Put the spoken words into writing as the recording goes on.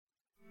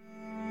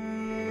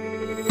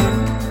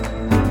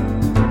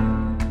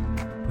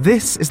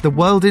This is The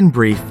World in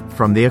Brief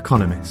from The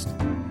Economist.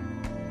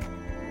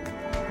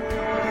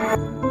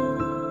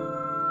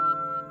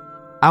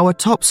 Our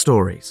top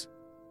stories.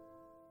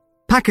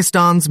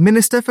 Pakistan's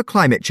Minister for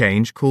Climate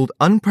Change called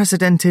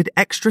unprecedented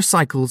extra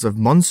cycles of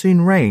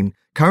monsoon rain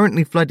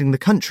currently flooding the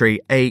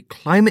country a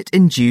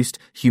climate-induced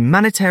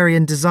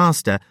humanitarian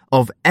disaster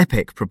of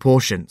epic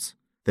proportions.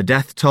 The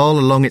death toll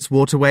along its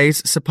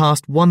waterways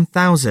surpassed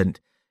 1,000,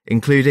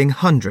 including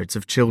hundreds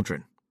of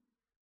children.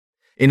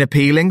 In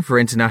appealing for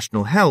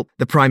international help,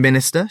 the Prime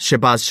Minister,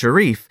 Shehbaz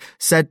Sharif,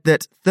 said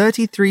that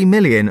 33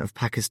 million of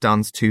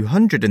Pakistan's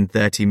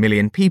 230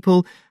 million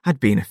people had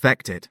been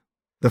affected.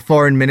 The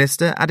Foreign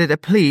Minister added a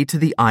plea to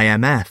the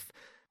IMF.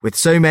 With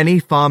so many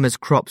farmers'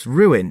 crops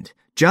ruined,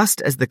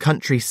 just as the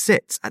country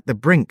sits at the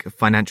brink of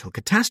financial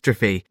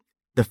catastrophe,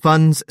 the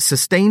fund's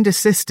sustained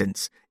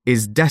assistance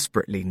is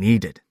desperately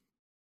needed.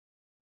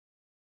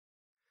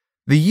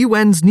 The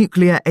UN's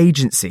nuclear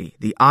agency,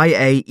 the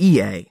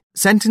IAEA,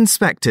 sent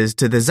inspectors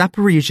to the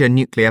Zaporizhzhia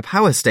nuclear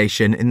power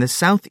station in the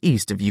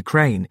southeast of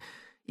Ukraine,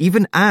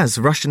 even as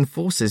Russian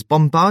forces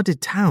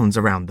bombarded towns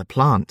around the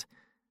plant.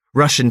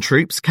 Russian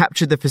troops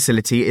captured the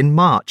facility in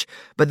March,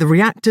 but the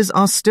reactors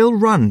are still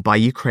run by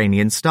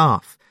Ukrainian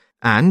staff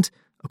and,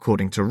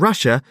 according to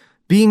Russia,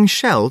 being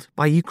shelled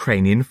by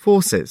Ukrainian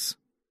forces.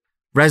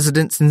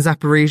 Residents in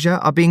Zaporizhzhia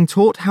are being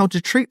taught how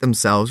to treat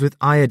themselves with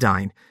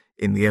iodine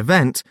in the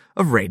event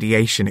of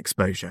radiation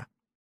exposure.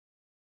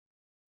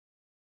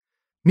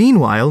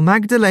 Meanwhile,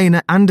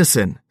 Magdalena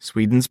Andersson,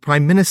 Sweden's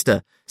Prime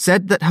Minister,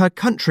 said that her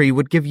country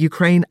would give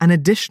Ukraine an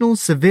additional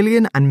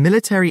civilian and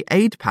military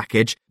aid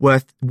package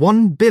worth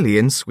 1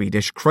 billion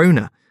Swedish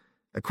krona,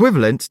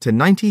 equivalent to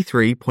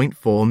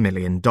 $93.4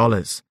 million.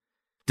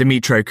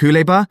 Dmytro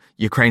Kuleba,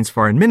 Ukraine's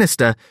foreign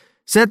minister,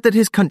 said that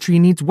his country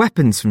needs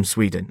weapons from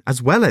Sweden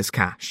as well as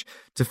cash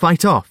to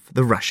fight off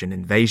the Russian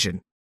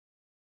invasion.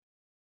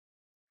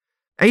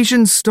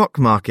 Asian stock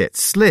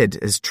markets slid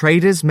as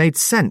traders made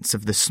sense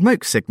of the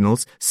smoke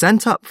signals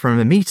sent up from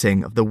a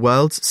meeting of the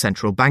world's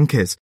central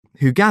bankers,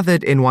 who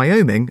gathered in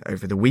Wyoming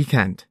over the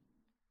weekend.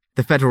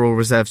 The Federal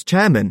Reserve's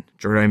chairman,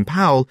 Jerome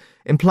Powell,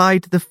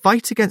 implied the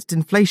fight against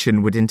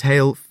inflation would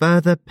entail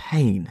further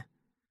pain.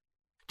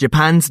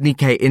 Japan's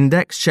Nikkei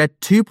index shed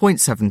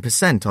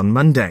 2.7% on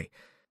Monday.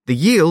 The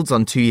yields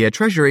on two-year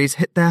treasuries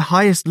hit their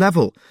highest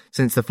level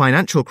since the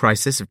financial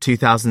crisis of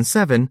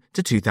 2007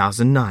 to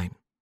 2009.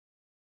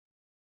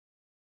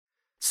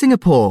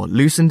 Singapore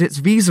loosened its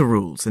visa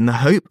rules in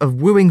the hope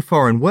of wooing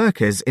foreign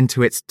workers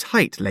into its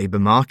tight labour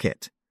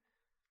market.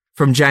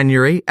 From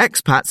January,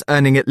 expats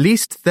earning at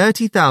least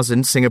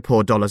 30,000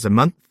 Singapore dollars a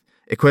month,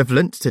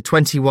 equivalent to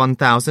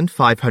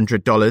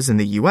 $21,500 in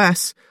the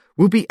US,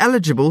 will be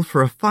eligible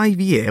for a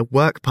 5-year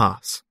work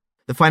pass.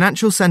 The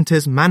financial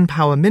centre's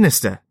manpower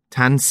minister,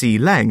 Tan See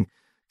Leng,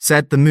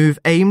 said the move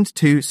aimed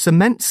to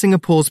cement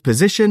Singapore's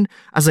position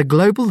as a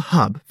global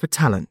hub for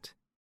talent.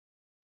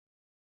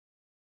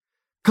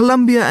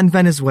 Colombia and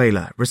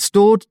Venezuela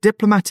restored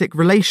diplomatic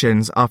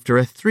relations after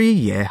a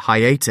 3-year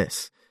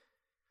hiatus.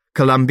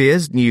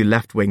 Colombia's new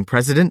left-wing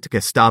president,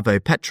 Gustavo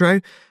Petro,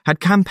 had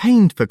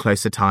campaigned for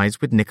closer ties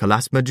with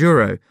Nicolás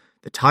Maduro,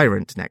 the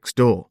tyrant next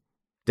door.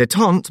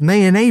 Détente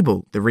may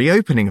enable the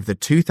reopening of the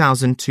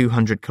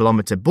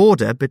 2,200-kilometre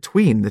border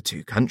between the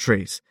two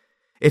countries.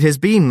 It has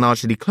been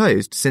largely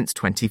closed since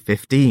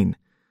 2015.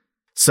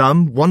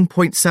 Some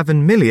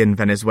 1.7 million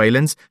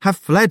Venezuelans have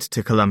fled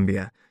to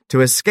Colombia to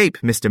escape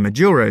Mr.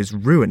 Maduro's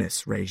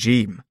ruinous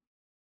regime.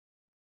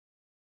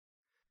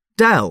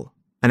 Dell,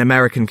 an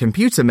American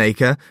computer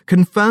maker,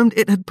 confirmed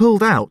it had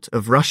pulled out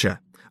of Russia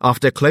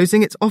after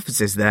closing its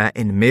offices there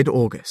in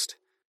mid-August.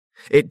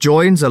 It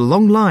joins a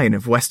long line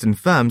of Western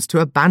firms to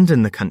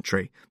abandon the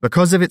country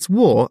because of its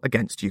war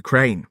against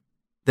Ukraine.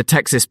 The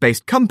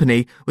Texas-based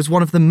company was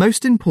one of the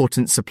most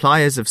important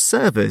suppliers of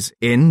servers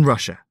in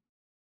Russia.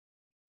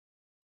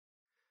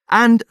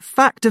 And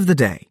fact of the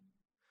day.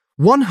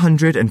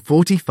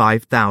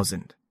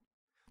 145,000.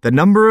 The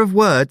number of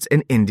words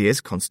in India's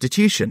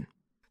constitution.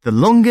 The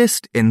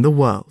longest in the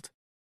world.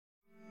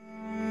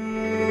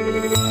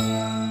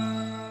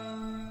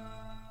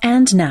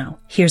 And now,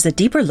 here's a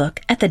deeper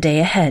look at the day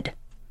ahead.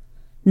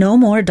 No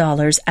more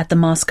dollars at the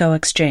Moscow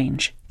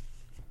exchange.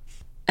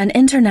 An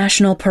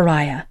international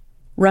pariah,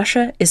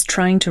 Russia is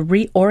trying to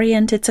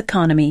reorient its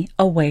economy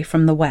away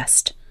from the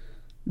West.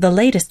 The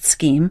latest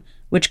scheme,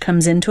 which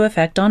comes into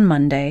effect on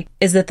Monday,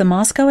 is that the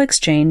Moscow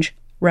Exchange,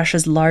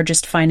 Russia's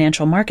largest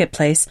financial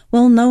marketplace,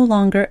 will no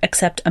longer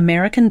accept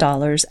American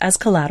dollars as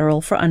collateral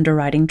for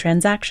underwriting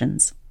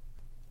transactions.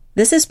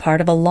 This is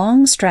part of a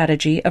long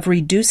strategy of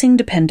reducing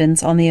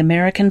dependence on the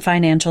American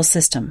financial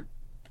system.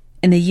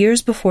 In the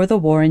years before the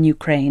war in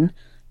Ukraine,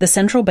 the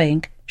central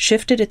bank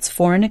shifted its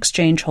foreign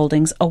exchange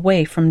holdings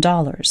away from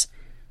dollars.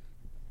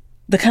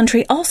 The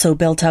country also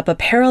built up a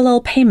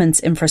parallel payments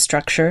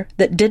infrastructure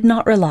that did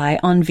not rely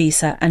on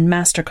Visa and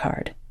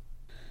MasterCard.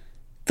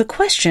 The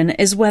question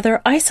is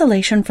whether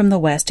isolation from the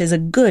West is a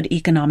good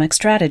economic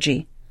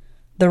strategy.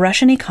 The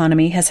Russian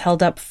economy has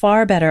held up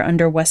far better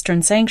under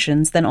Western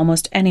sanctions than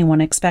almost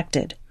anyone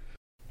expected.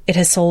 It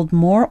has sold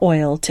more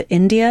oil to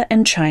India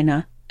and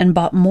China and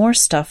bought more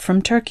stuff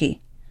from Turkey,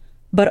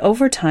 but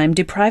over time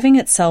depriving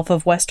itself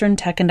of Western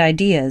tech and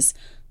ideas,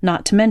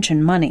 not to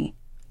mention money,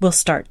 will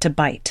start to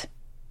bite.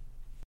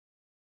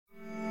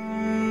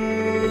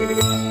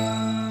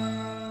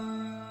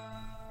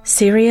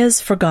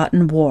 Syria's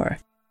forgotten war.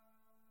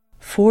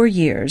 For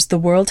years, the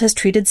world has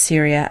treated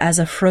Syria as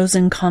a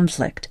frozen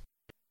conflict.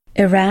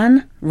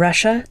 Iran,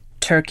 Russia,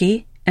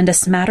 Turkey, and a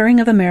smattering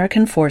of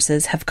American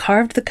forces have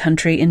carved the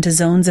country into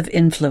zones of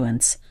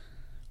influence,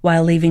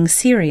 while leaving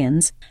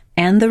Syrians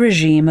and the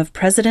regime of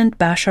President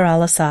Bashar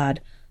al-Assad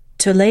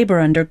to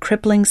labor under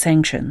crippling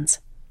sanctions.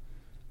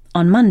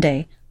 On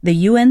Monday, the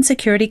UN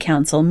Security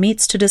Council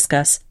meets to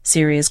discuss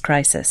Syria's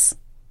crisis.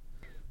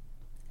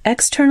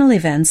 External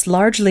events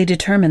largely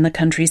determine the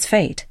country's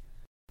fate.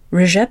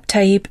 Recep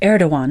Tayyip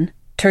Erdogan,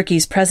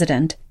 Turkey's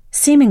president,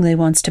 seemingly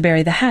wants to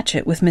bury the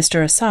hatchet with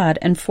Mr. Assad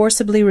and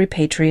forcibly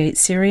repatriate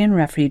Syrian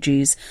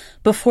refugees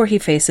before he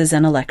faces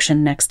an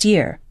election next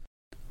year.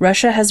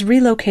 Russia has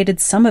relocated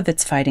some of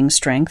its fighting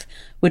strength,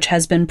 which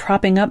has been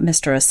propping up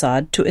Mr.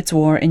 Assad, to its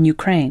war in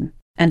Ukraine,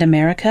 and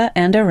America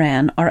and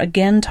Iran are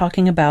again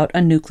talking about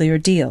a nuclear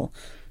deal,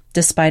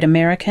 despite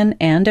American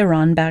and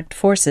Iran-backed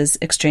forces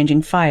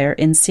exchanging fire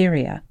in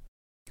Syria.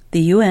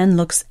 The UN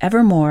looks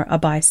ever more a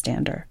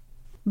bystander.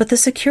 But the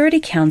Security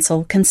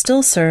Council can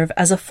still serve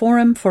as a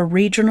forum for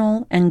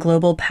regional and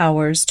global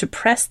powers to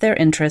press their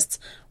interests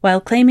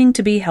while claiming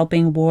to be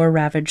helping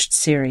war-ravaged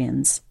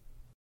Syrians.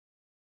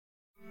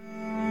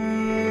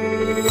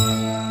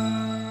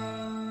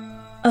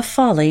 A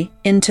folly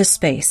into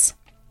space.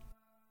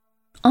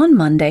 On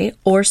Monday,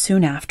 or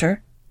soon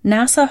after,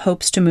 NASA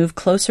hopes to move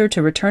closer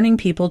to returning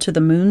people to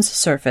the Moon's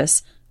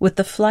surface with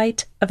the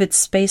flight of its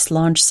Space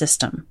Launch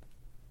System.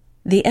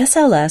 The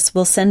SLS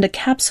will send a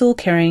capsule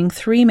carrying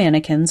 3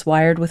 mannequins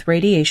wired with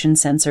radiation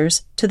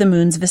sensors to the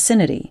Moon's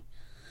vicinity.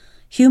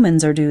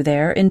 Humans are due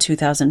there in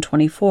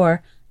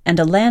 2024, and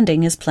a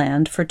landing is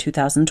planned for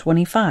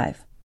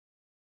 2025.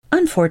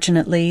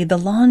 Unfortunately, the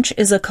launch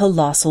is a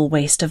colossal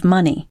waste of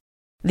money.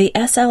 The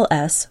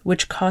SLS,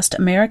 which cost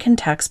American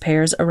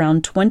taxpayers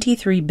around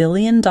 $23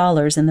 billion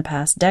in the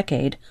past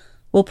decade,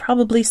 will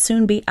probably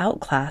soon be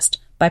outclassed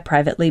by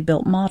privately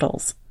built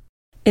models.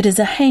 It is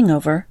a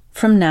hangover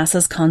from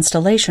NASA's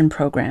Constellation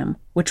program,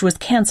 which was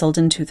canceled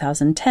in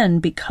 2010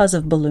 because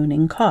of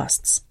ballooning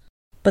costs.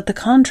 But the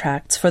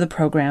contracts for the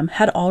program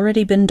had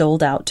already been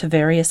doled out to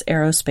various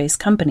aerospace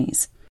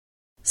companies.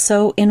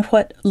 So, in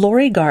what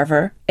Lori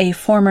Garver, a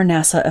former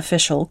NASA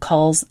official,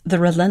 calls the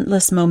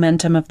relentless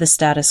momentum of the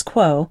status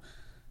quo,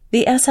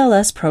 the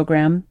SLS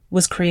program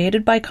was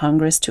created by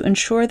Congress to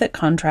ensure that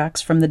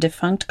contracts from the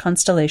defunct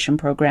Constellation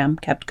program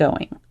kept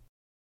going.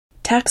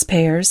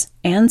 Taxpayers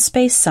and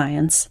space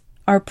science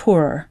are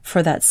poorer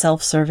for that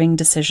self-serving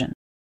decision.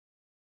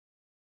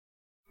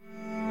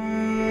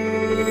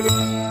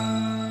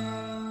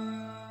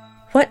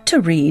 What to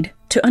read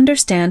to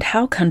understand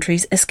how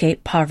countries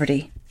escape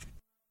poverty.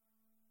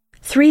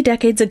 3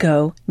 decades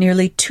ago,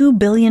 nearly 2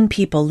 billion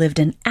people lived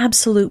in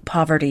absolute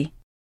poverty.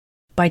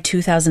 By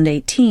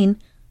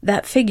 2018,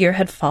 that figure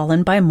had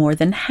fallen by more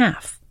than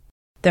half.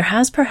 There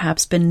has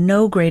perhaps been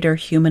no greater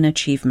human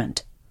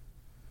achievement.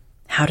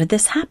 How did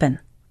this happen?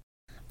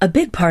 A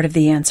big part of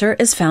the answer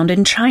is found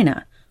in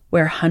China,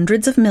 where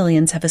hundreds of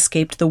millions have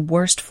escaped the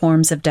worst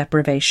forms of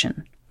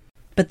deprivation.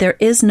 But there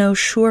is no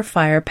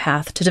surefire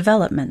path to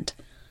development.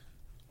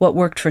 What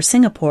worked for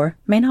Singapore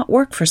may not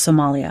work for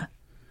Somalia.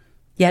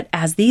 Yet,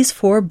 as these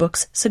 4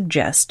 books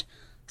suggest,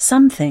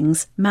 some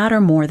things matter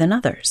more than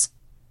others.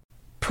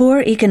 Poor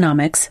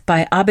Economics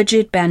by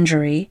Abhijit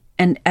Banjari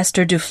and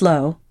Esther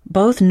Duflo,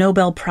 both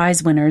Nobel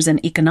Prize winners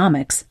in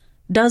economics,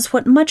 does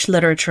what much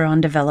literature on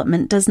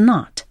development does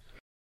not.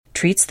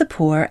 Treats the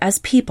poor as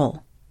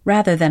people,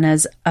 rather than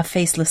as a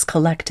faceless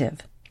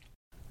collective.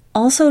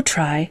 Also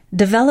try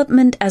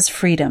Development as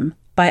Freedom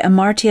by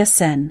Amartya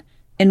Sen,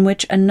 in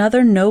which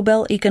another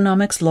Nobel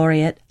Economics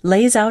laureate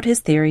lays out his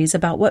theories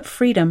about what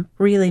freedom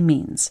really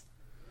means.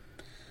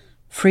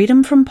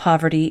 Freedom from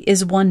poverty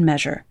is one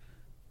measure,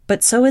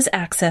 but so is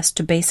access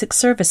to basic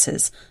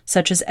services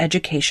such as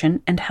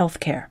education and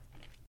healthcare.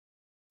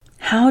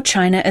 How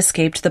China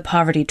Escaped the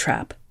Poverty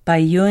Trap by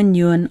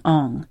Yuan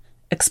Ong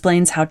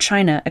explains how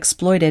China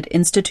exploited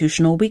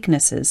institutional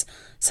weaknesses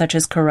such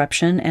as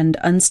corruption and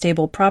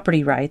unstable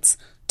property rights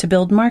to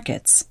build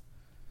markets.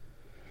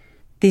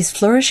 These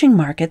flourishing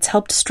markets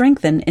helped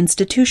strengthen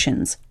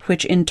institutions,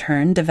 which in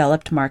turn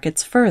developed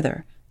markets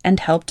further and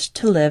helped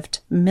to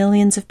lift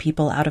millions of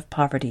people out of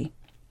poverty.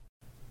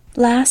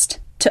 Last,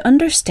 to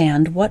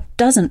understand what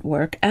doesn't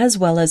work as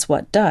well as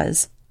what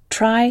does,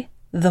 try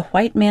The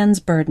White Man's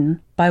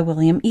Burden by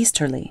William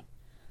Easterly.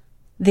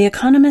 The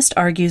Economist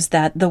argues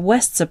that the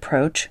West's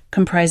approach,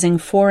 comprising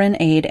foreign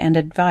aid and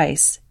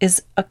advice,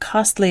 is a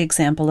costly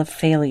example of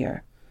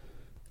failure.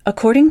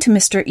 According to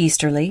Mr.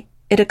 Easterly,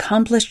 it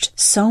accomplished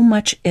so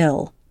much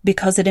ill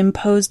because it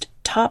imposed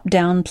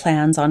top-down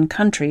plans on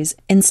countries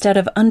instead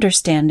of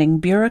understanding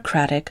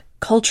bureaucratic,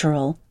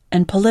 cultural,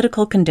 and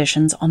political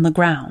conditions on the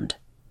ground.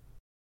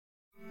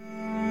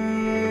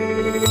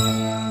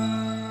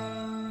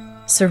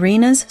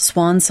 Serena's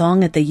swan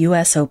song at the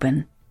U.S.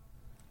 Open.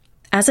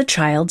 As a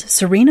child,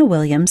 Serena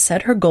Williams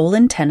said her goal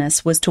in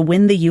tennis was to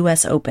win the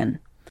U.S. Open.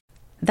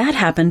 That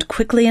happened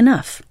quickly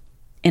enough.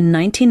 In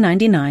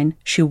 1999,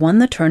 she won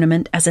the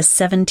tournament as a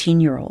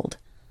 17-year-old.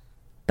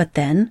 But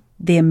then,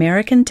 the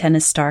American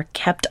tennis star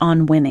kept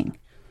on winning.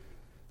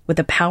 With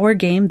a power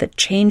game that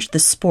changed the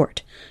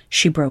sport,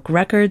 she broke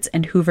records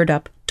and hoovered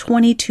up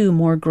 22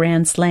 more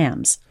Grand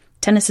Slams,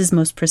 tennis's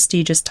most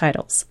prestigious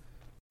titles.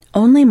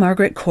 Only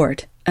Margaret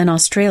Court, an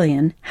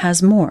Australian,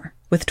 has more,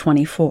 with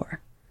 24.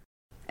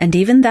 And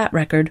even that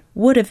record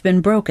would have been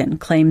broken,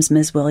 claims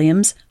Ms.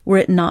 Williams, were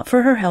it not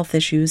for her health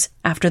issues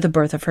after the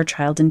birth of her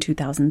child in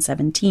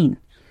 2017.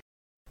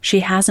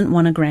 She hasn't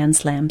won a Grand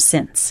Slam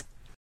since.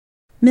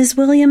 Ms.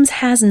 Williams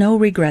has no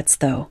regrets,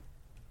 though.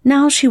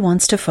 Now she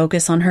wants to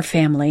focus on her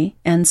family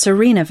and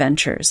Serena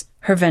Ventures,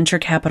 her venture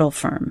capital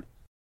firm.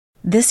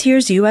 This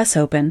year's U.S.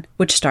 Open,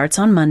 which starts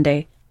on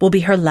Monday, will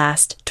be her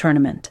last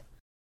tournament.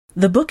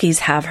 The bookies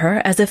have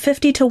her as a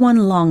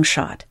 50-1 long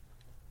shot,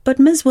 but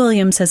Ms.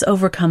 Williams has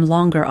overcome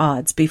longer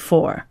odds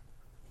before.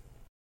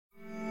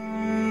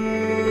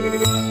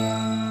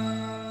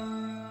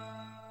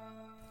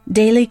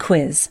 Daily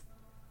Quiz.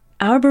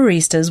 Our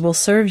baristas will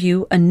serve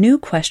you a new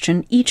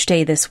question each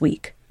day this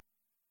week.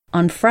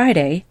 On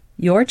Friday,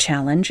 your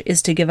challenge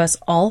is to give us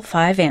all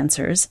 5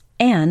 answers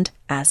and,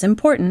 as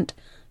important,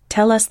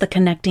 tell us the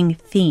connecting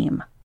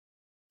theme.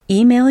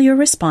 Email your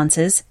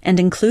responses and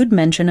include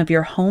mention of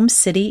your home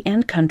city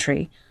and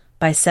country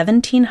by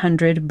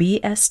 1700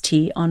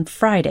 BST on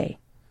Friday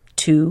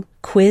to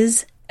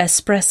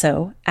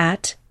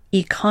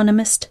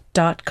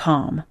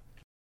quizespresso@economist.com.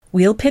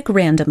 We'll pick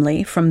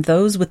randomly from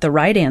those with the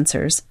right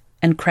answers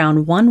and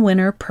crown one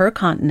winner per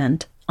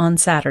continent on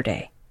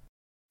Saturday.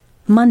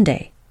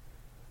 Monday.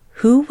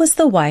 Who was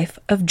the wife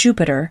of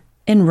Jupiter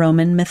in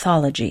Roman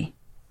mythology?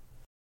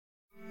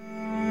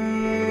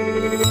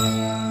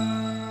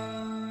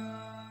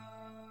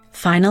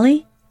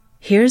 Finally,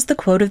 here's the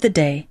quote of the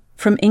day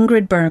from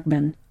Ingrid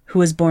Bergman, who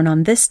was born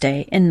on this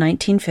day in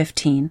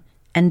 1915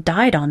 and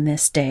died on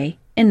this day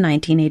in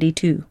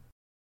 1982.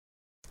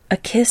 A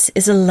kiss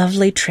is a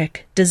lovely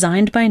trick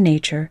designed by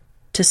nature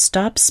to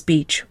stop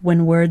speech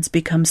when words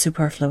become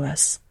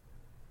superfluous.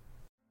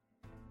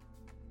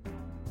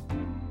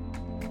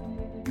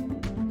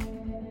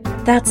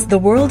 That's The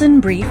World in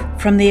Brief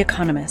from The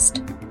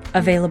Economist,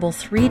 available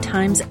 3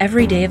 times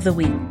every day of the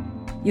week.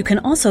 You can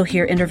also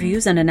hear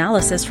interviews and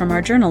analysis from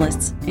our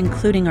journalists,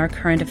 including our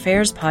current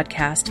affairs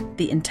podcast,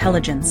 The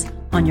Intelligence,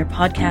 on your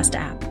podcast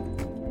app.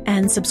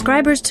 And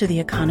subscribers to The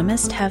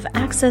Economist have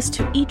access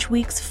to each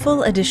week's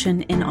full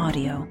edition in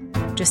audio.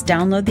 Just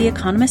download The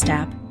Economist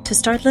app to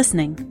start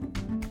listening.